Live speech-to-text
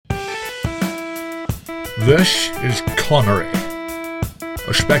This is Connery,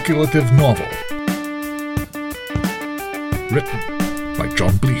 a speculative novel written by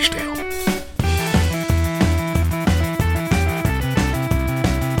John Bleasdale.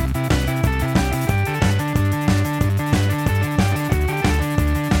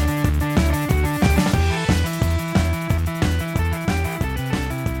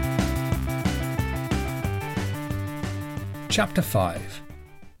 Chapter 5.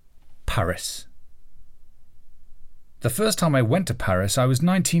 Paris. The first time I went to Paris, I was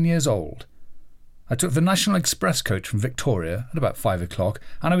 19 years old. I took the National Express coach from Victoria at about 5 o'clock,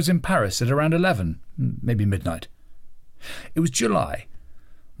 and I was in Paris at around 11, maybe midnight. It was July.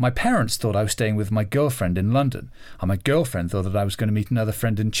 My parents thought I was staying with my girlfriend in London, and my girlfriend thought that I was going to meet another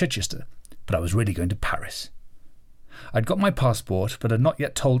friend in Chichester, but I was really going to Paris. I'd got my passport, but had not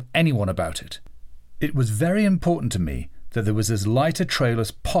yet told anyone about it. It was very important to me that there was as light a trail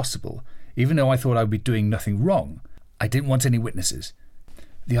as possible, even though I thought I would be doing nothing wrong. I didn't want any witnesses.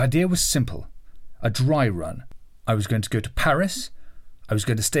 The idea was simple. A dry run. I was going to go to Paris. I was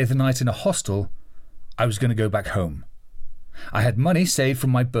going to stay the night in a hostel. I was going to go back home. I had money saved from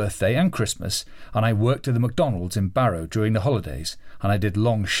my birthday and Christmas, and I worked at the McDonald's in Barrow during the holidays, and I did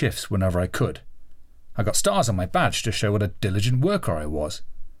long shifts whenever I could. I got stars on my badge to show what a diligent worker I was.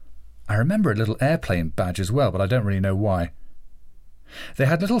 I remember a little airplane badge as well, but I don't really know why. They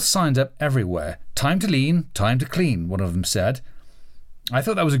had little signs up everywhere. Time to lean, time to clean, one of them said. I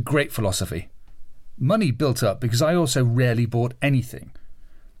thought that was a great philosophy. Money built up because I also rarely bought anything.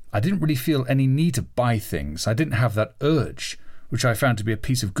 I didn't really feel any need to buy things. I didn't have that urge, which I found to be a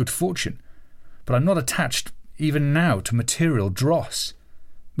piece of good fortune. But I'm not attached, even now, to material dross.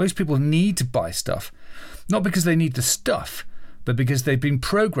 Most people need to buy stuff, not because they need the stuff, but because they've been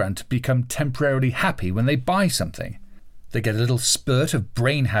programmed to become temporarily happy when they buy something. They get a little spurt of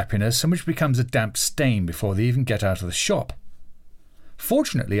brain happiness, which becomes a damp stain before they even get out of the shop.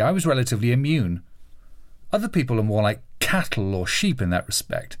 Fortunately, I was relatively immune. Other people are more like cattle or sheep in that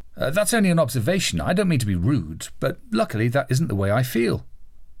respect. That's only an observation. I don't mean to be rude, but luckily that isn't the way I feel.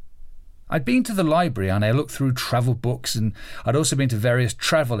 I'd been to the library and I looked through travel books, and I'd also been to various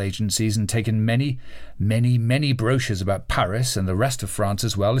travel agencies and taken many brochures about Paris and the rest of France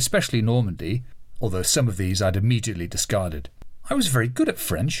as well, especially Normandy, although some of these I'd immediately discarded. I was very good at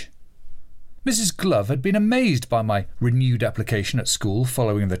French. Mrs. Glove had been amazed by my renewed application at school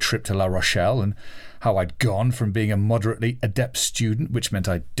following the trip to La Rochelle, and how I'd gone from being a moderately adept student, which meant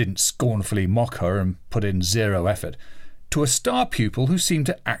I didn't scornfully mock her and put in zero effort, to a star pupil who seemed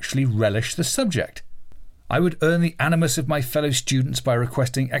to actually relish the subject. I would earn the animus of my fellow students by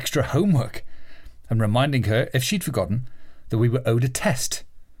requesting extra homework and reminding her, if she'd forgotten, that we were owed a test.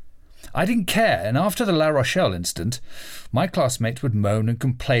 I didn't care, and after the La Rochelle incident, my classmates would moan and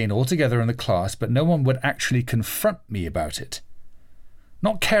complain all together in the class, but no one would actually confront me about it.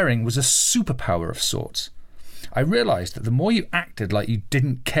 Not caring was a superpower of sorts. I realised that the more you acted like you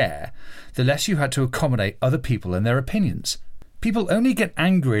didn't care, the less you had to accommodate other people and their opinions. People only get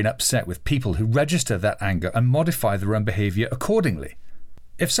angry and upset with people who register that anger and modify their own behaviour accordingly.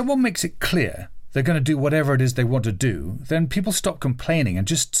 If someone makes it clear they're going to do whatever it is they want to do, then people stop complaining and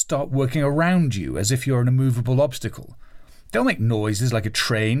just start working around you as if you're an immovable obstacle. They'll make noises like a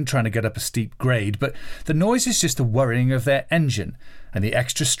train trying to get up a steep grade, but the noise is just the worrying of their engine and the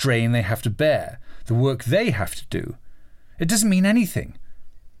extra strain they have to bear, the work they have to do. It doesn't mean anything.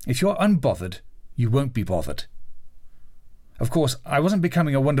 If you're unbothered, you won't be bothered. Of course, I wasn't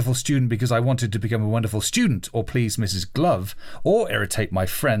becoming a wonderful student because I wanted to become a wonderful student or please Mrs. Glove or irritate my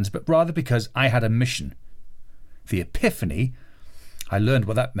friends, but rather because I had a mission. The epiphany, I learned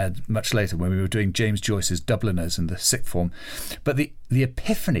what that meant much later when we were doing James Joyce's Dubliners in the sixth form, but the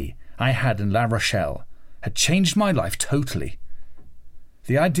epiphany I had in La Rochelle had changed my life totally.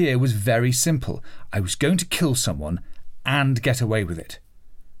 The idea was very simple. I was going to kill someone and get away with it.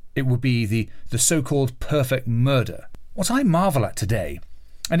 It would be the so-called perfect murder. What I marvel at today,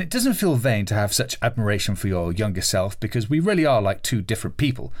 and it doesn't feel vain to have such admiration for your younger self because we really are like two different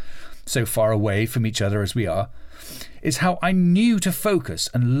people, so far away from each other as we are, is how I knew to focus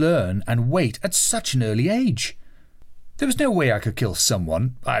and learn and wait at such an early age. There was no way I could kill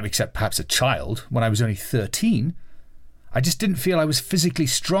someone, except perhaps a child, when I was only 13. I just didn't feel I was physically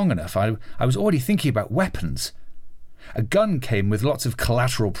strong enough. I was already thinking about weapons. A gun came with lots of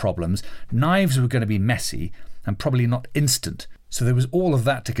collateral problems, knives were going to be messy, and probably not instant, so there was all of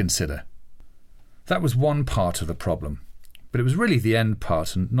that to consider. That was one part of the problem, but it was really the end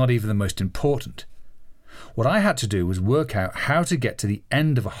part and not even the most important. What I had to do was work out how to get to the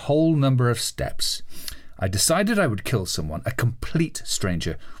end of a whole number of steps. I decided I would kill someone, a complete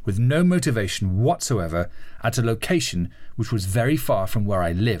stranger, with no motivation whatsoever, at a location which was very far from where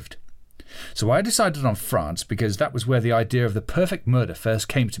I lived. So I decided on France because that was where the idea of the perfect murder first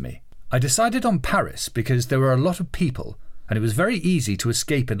came to me. I decided on Paris because there were a lot of people, and it was very easy to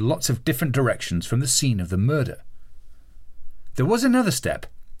escape in lots of different directions from the scene of the murder. There was another step,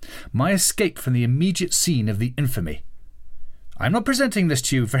 my escape from the immediate scene of the infamy. I'm not presenting this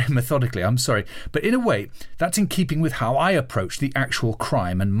to you very methodically, I'm sorry, but in a way, that's in keeping with how I approach the actual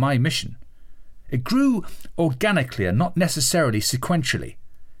crime and my mission. It grew organically and not necessarily sequentially.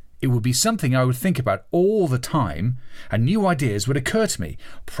 It would be something I would think about all the time, and new ideas would occur to me,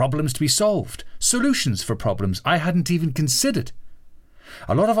 problems to be solved, solutions for problems I hadn't even considered.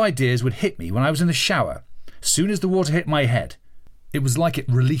 A lot of ideas would hit me when I was in the shower, as soon as the water hit my head. It was like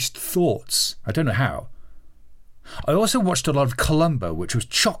it released thoughts. I don't know how. I also watched a lot of Columbo, which was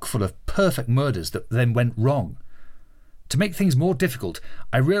chock full of perfect murders that then went wrong. To make things more difficult,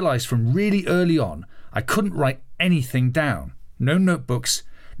 I realised from really early on I couldn't write anything down. No notebooks,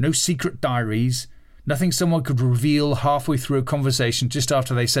 no secret diaries, nothing someone could reveal halfway through a conversation just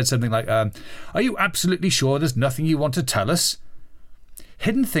after they said something like, are you absolutely sure there's nothing you want to tell us?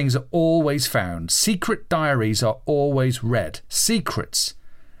 Hidden things are always found. Secret diaries are always read. Secrets,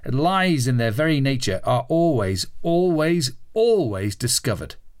 lies in their very nature, are always, always, always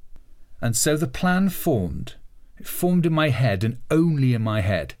discovered. And so the plan formed. It formed in my head and only in my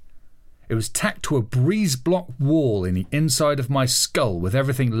head. It was tacked to a breeze-block wall in the inside of my skull with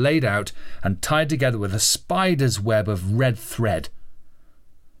everything laid out and tied together with a spider's web of red thread.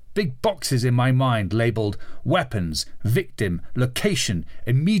 Big boxes in my mind labelled weapons, victim, location,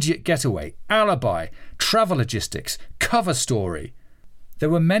 immediate getaway, alibi, travel logistics, cover story. There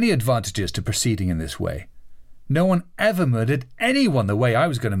were many advantages to proceeding in this way. No one ever murdered anyone the way I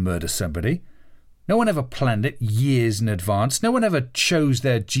was going to murder somebody. No one ever planned it years in advance. No one ever chose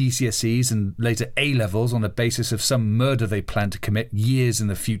their GCSEs and later A-levels on the basis of some murder they planned to commit years in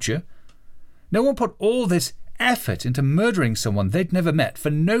the future. No one put all this effort into murdering someone they'd never met for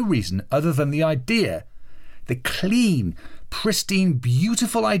no reason other than the idea, the clean, pristine,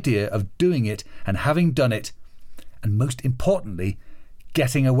 beautiful idea of doing it and having done it, and most importantly,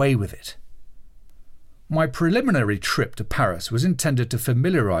 getting away with it. My preliminary trip to Paris was intended to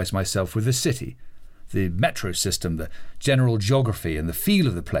familiarise myself with the city, the metro system, the general geography and the feel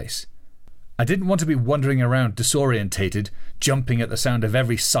of the place. I didn't want to be wandering around disorientated, jumping at the sound of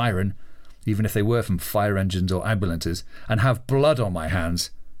every siren, even if they were from fire engines or ambulances, and have blood on my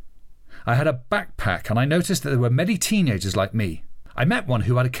hands. I had a backpack and I noticed that there were many teenagers like me. I met one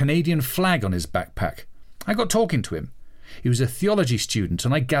who had a Canadian flag on his backpack. I got talking to him. He was a theology student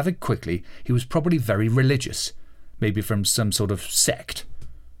and I gathered quickly he was probably very religious, maybe from some sort of sect.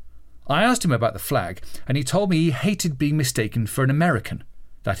 I asked him about the flag and he told me he hated being mistaken for an American,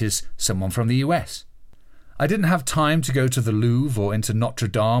 that is, someone from the US. I didn't have time to go to the Louvre or into Notre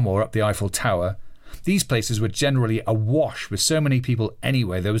Dame or up the Eiffel Tower. These places were generally awash with so many people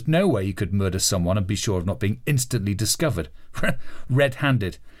anyway, there was no way you could murder someone and be sure of not being instantly discovered,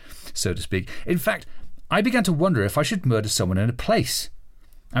 red-handed, so to speak. In fact, I began to wonder if I should murder someone in a place.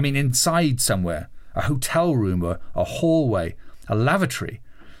 I mean, inside somewhere, a hotel room or a hallway, a lavatory.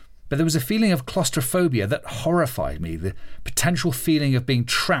 But there was a feeling of claustrophobia that horrified me, the potential feeling of being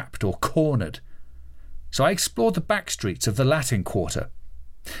trapped or cornered. So I explored the back streets of the Latin Quarter.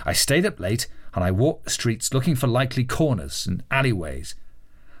 I stayed up late and I walked the streets looking for likely corners and alleyways.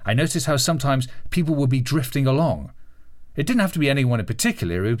 I noticed how sometimes people would be drifting along. It didn't have to be anyone in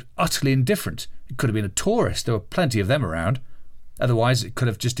particular, it was utterly indifferent. It could have been a tourist, there were plenty of them around. Otherwise it could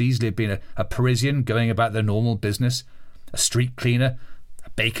have just easily been a Parisian going about their normal business, a street cleaner, a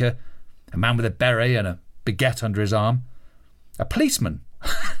baker, a man with a beret and a baguette under his arm, a policeman.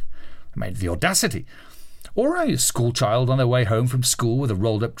 I mean, the audacity. Or a schoolchild on their way home from school with a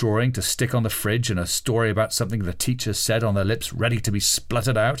rolled-up drawing to stick on the fridge and a story about something the teacher said on their lips ready to be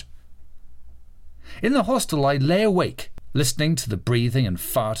spluttered out. In the hostel I lay awake, listening to the breathing and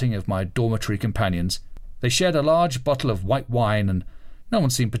farting of my dormitory companions. They shared a large bottle of white wine and no one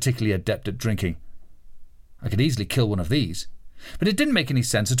seemed particularly adept at drinking. I could easily kill one of these, but it didn't make any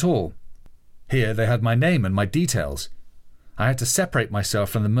sense at all. Here they had my name and my details. I had to separate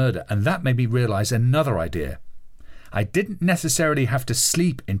myself from the murder, and that made me realise another idea. I didn't necessarily have to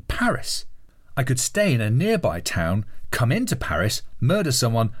sleep in Paris. I could stay in a nearby town, come into Paris, murder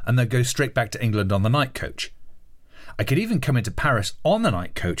someone, and then go straight back to England on the night coach. I could even come into Paris on the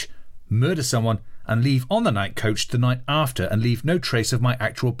night coach, murder someone, and leave on the night coach the night after and leave no trace of my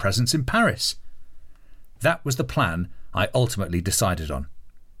actual presence in Paris. That was the plan I ultimately decided on.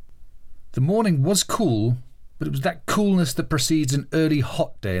 The morning was cool, but it was that coolness that precedes an early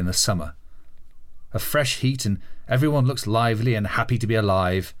hot day in the summer. A fresh heat and everyone looks lively and happy to be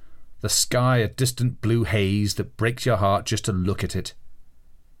alive. The sky a distant blue haze that breaks your heart just to look at it.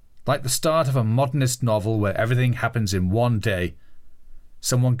 Like the start of a modernist novel where everything happens in one day.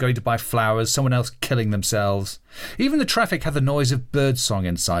 Someone going to buy flowers, someone else killing themselves. Even the traffic had the noise of birdsong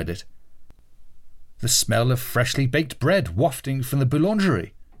inside it. The smell of freshly baked bread wafting from the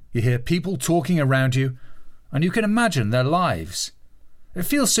boulangerie. You hear people talking around you, and you can imagine their lives. It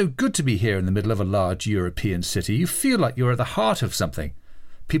feels so good to be here in the middle of a large European city. You feel like you're at the heart of something.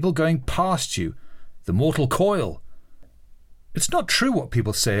 People going past you. The mortal coil. It's not true what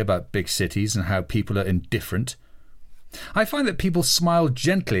people say about big cities and how people are indifferent. I find that people smile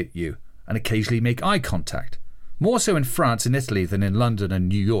gently at you and occasionally make eye contact. More so in France and Italy than in London and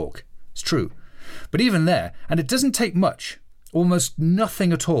New York. It's true. But even there, and it doesn't take much, almost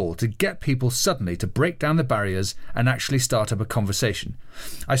nothing at all, to get people suddenly to break down the barriers and actually start up a conversation.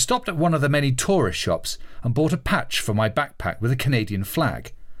 I stopped at one of the many tourist shops and bought a patch for my backpack with a Canadian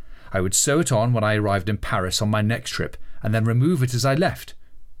flag. I would sew it on when I arrived in Paris on my next trip and then remove it as I left.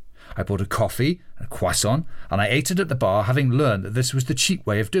 I bought a coffee and a croissant and I ate it at the bar, having learned that this was the cheap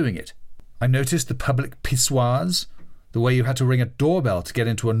way of doing it. I noticed the public pissoirs, the way you had to ring a doorbell to get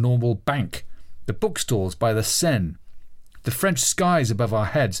into a normal bank, the bookstores by the Seine, the French skies above our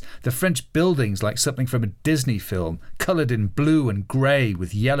heads, the French buildings like something from a Disney film, coloured in blue and grey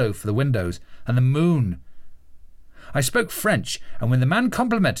with yellow for the windows, and the moon. I spoke French, and when the man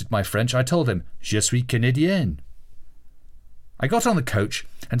complimented my French, I told him, Je suis Canadien. I got on the coach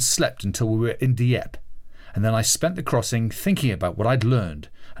and slept until we were in Dieppe, and then I spent the crossing thinking about what I'd learned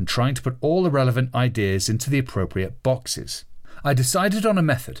and trying to put all the relevant ideas into the appropriate boxes. I decided on a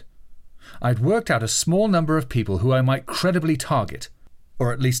method. I'd worked out a small number of people who I might credibly target,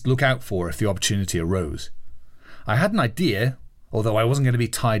 or at least look out for if the opportunity arose. I had an idea, although I wasn't going to be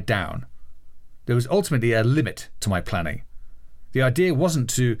tied down. There was ultimately a limit to my planning. The idea wasn't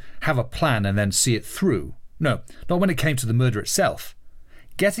to have a plan and then see it through. No, not when it came to the murder itself.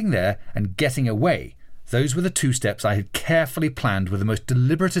 Getting there and getting away, those were the two steps I had carefully planned with the most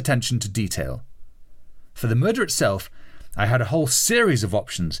deliberate attention to detail. For the murder itself, I had a whole series of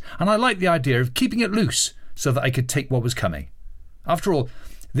options, and I liked the idea of keeping it loose so that I could take what was coming. After all,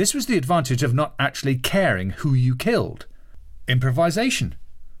 this was the advantage of not actually caring who you killed. Improvisation.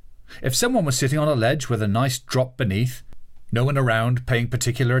 If someone was sitting on a ledge with a nice drop beneath, no one around paying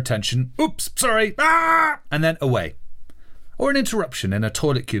particular attention, oops, sorry, and then away. Or an interruption in a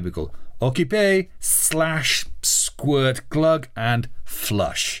toilet cubicle, occupé, slash, squirt, glug, and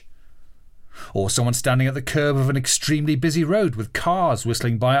flush. Or someone standing at the curb of an extremely busy road with cars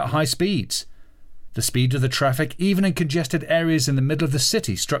whistling by at high speeds. The speed of the traffic, even in congested areas in the middle of the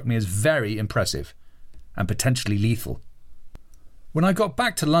city, struck me as very impressive and potentially lethal. When I got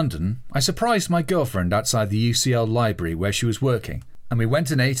back to London, I surprised my girlfriend outside the UCL library where she was working, and we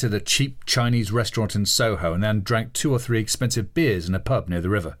went and ate at a cheap Chinese restaurant in Soho and then drank 2 or 3 expensive beers in a pub near the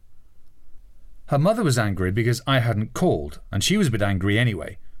river. Her mother was angry because I hadn't called, and she was a bit angry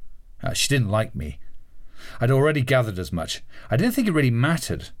anyway. She didn't like me. I'd already gathered as much. I didn't think it really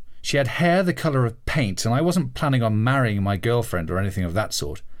mattered. She had hair the colour of paint, and I wasn't planning on marrying my girlfriend or anything of that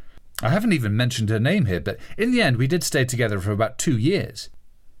sort. I haven't even mentioned her name here, but in the end we did stay together for about 2 years.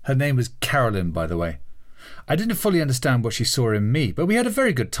 Her name was Carolyn, by the way. I didn't fully understand what she saw in me, but we had a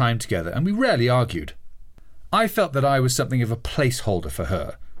very good time together, and we rarely argued. I felt that I was something of a placeholder for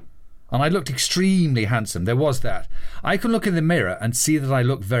her. And I looked extremely handsome, there was that. I can look in the mirror and see that I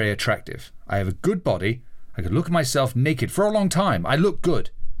look very attractive. I have a good body. I could look at myself naked for a long time. I look good.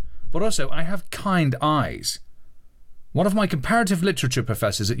 But also, I have kind eyes. One of my comparative literature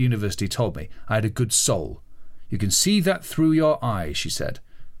professors at university told me I had a good soul. You can see that through your eyes, she said.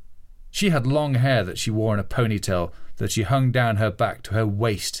 She had long hair that she wore in a ponytail that she hung down her back to her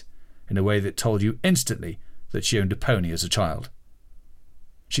waist in a way that told you instantly that she owned a pony as a child.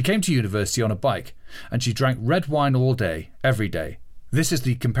 She came to university on a bike, and she drank red wine all day, every day. This is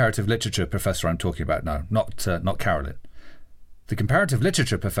the comparative literature professor I'm talking about now, not Carolyn. The comparative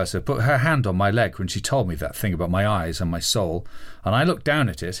literature professor put her hand on my leg when she told me that thing about my eyes and my soul, and I looked down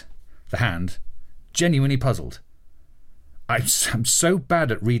at it, the hand, genuinely puzzled. I'm so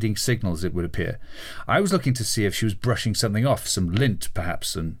bad at reading signals, it would appear. I was looking to see if she was brushing something off, some lint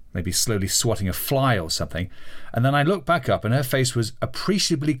perhaps, and maybe slowly swatting a fly or something, and then I looked back up and her face was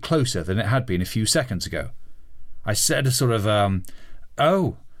appreciably closer than it had been a few seconds ago. I said a sort of,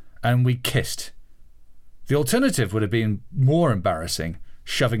 oh, and we kissed. The alternative would have been more embarrassing,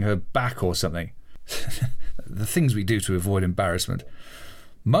 shoving her back or something. The things we do to avoid embarrassment.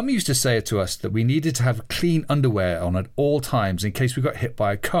 Mum used to say to us that we needed to have clean underwear on at all times in case we got hit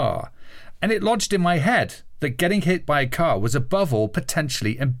by a car. And it lodged in my head that getting hit by a car was above all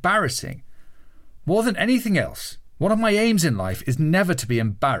potentially embarrassing. More than anything else, one of my aims in life is never to be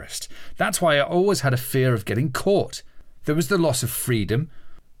embarrassed. That's why I always had a fear of getting caught. There was the loss of freedom,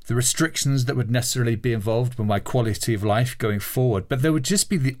 the restrictions that would necessarily be involved with my quality of life going forward, but there would just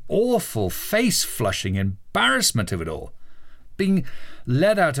be the awful face-flushing embarrassment of it all. Being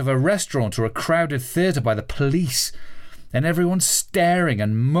led out of a restaurant or a crowded theatre by the police, and everyone staring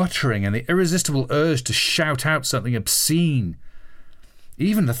and muttering, and the irresistible urge to shout out something obscene.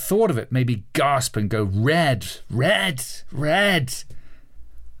 Even the thought of it made me gasp and go red, red, red.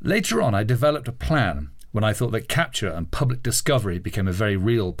 Later on, I developed a plan. When I thought that capture and public discovery became a very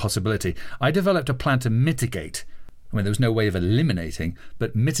real possibility, I developed a plan to mitigate. There was no way of eliminating,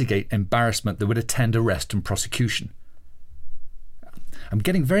 but mitigate embarrassment that would attend arrest and prosecution. I'm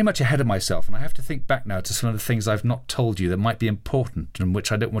getting very much ahead of myself, and I have to think back now to some of the things I've not told you that might be important and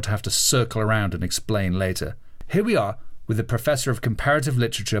which I don't want to have to circle around and explain later. Here we are, with the professor of comparative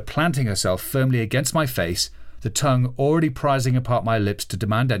literature planting herself firmly against my face, the tongue already prizing apart my lips to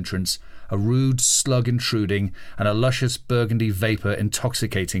demand entrance, a rude slug intruding, and a luscious burgundy vapour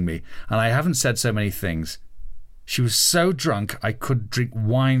intoxicating me, and I haven't said so many things. She was so drunk I could drink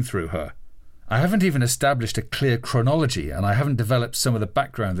wine through her. I haven't even established a clear chronology, and I haven't developed some of the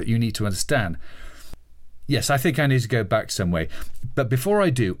background that you need to understand. Yes, I think I need to go back some way, but before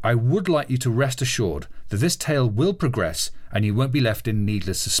I do, I would like you to rest assured that this tale will progress and you won't be left in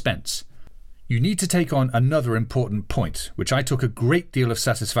needless suspense. You need to take on another important point, which I took a great deal of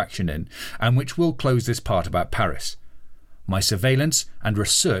satisfaction in, and which will close this part about Paris. My surveillance and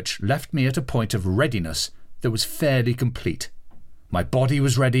research left me at a point of readiness that was fairly complete. My body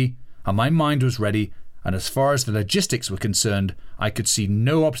was ready, and my mind was ready, and as far as the logistics were concerned, I could see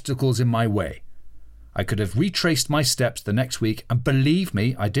no obstacles in my way. I could have retraced my steps the next week, and believe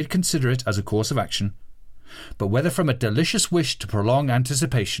me, I did consider it as a course of action. But whether from a delicious wish to prolong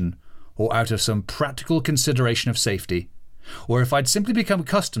anticipation, or out of some practical consideration of safety, or if I'd simply become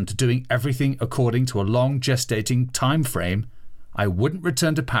accustomed to doing everything according to a long gestating time frame, I wouldn't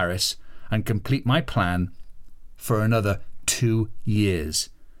return to Paris and complete my plan for another 2 years.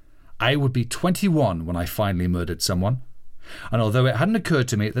 I would be 21 when I finally murdered someone, and although it hadn't occurred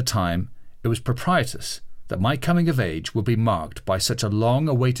to me at the time, it was propitious that my coming of age would be marked by such a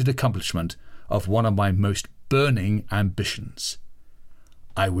long-awaited accomplishment of one of my most burning ambitions.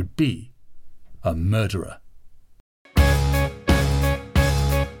 I would be a murderer.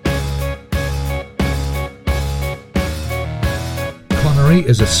 Connery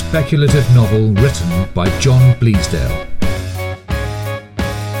is a speculative novel written by John Bleasdale.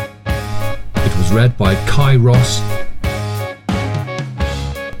 It was read by Kai Ross,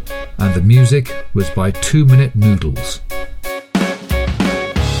 and the music was by 2 Minute Noodles.